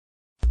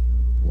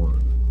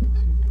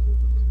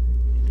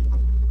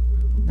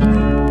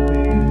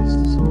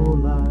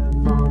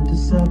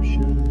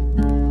deception.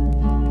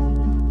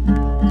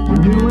 We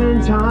knew in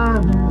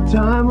time the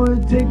time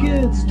would take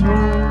its toll.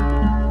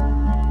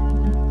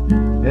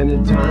 And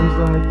at times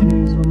like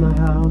these when the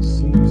house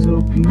seems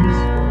so peaceful,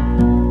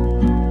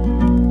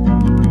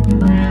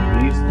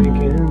 he's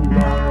thinking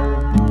love,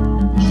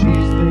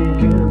 she's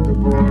thinking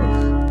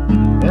divorce.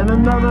 And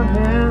another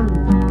hand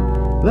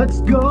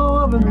lets go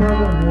of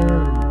another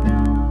hand,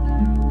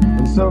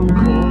 and some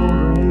cold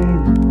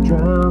rain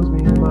drowns me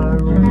in my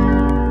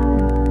room.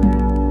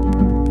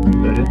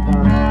 But if I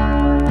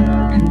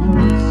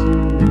could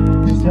see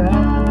just half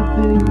of the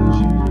things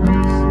you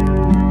could see,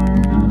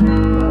 I'd make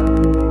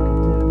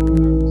a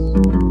difference.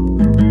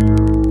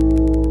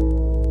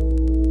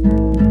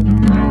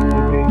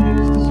 They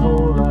based his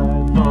whole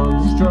life on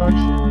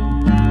destruction.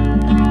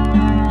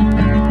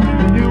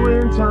 They knew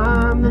in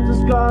time that the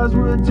scars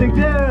would take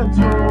their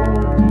toll.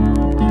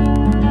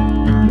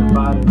 If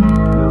I'd have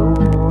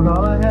known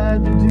all I had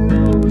to do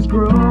was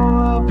grow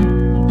up,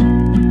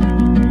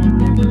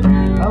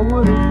 I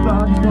would have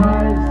thought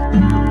twice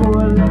before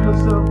I let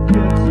myself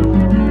get so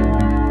old.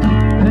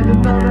 And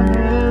another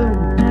hand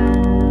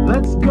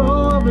lets go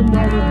of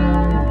another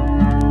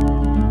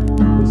hand,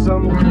 and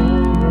some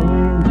cold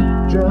rain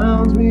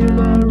drowns me in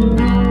my room.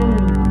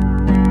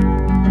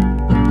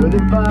 But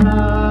if I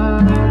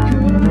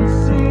could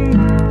see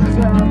just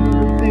half of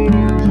the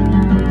things you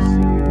could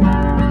see,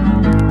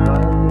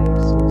 I'd make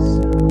some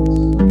sense.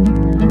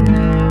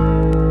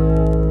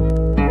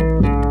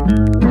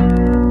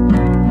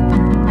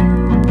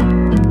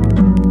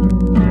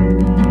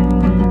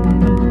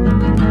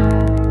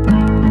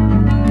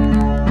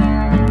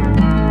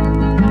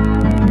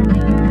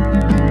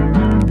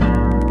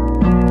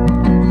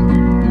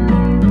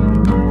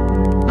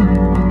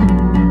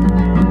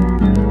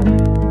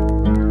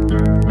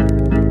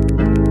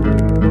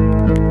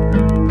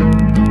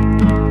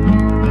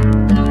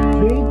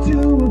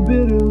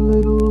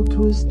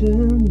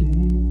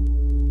 Ending,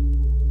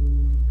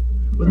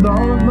 with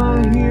all of my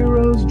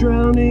heroes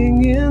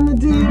drowning in the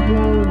deep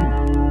end,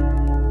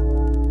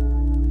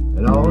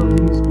 and all of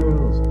these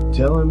girls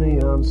telling me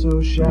I'm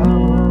so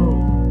shallow.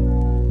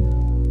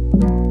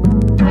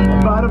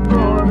 If I'd have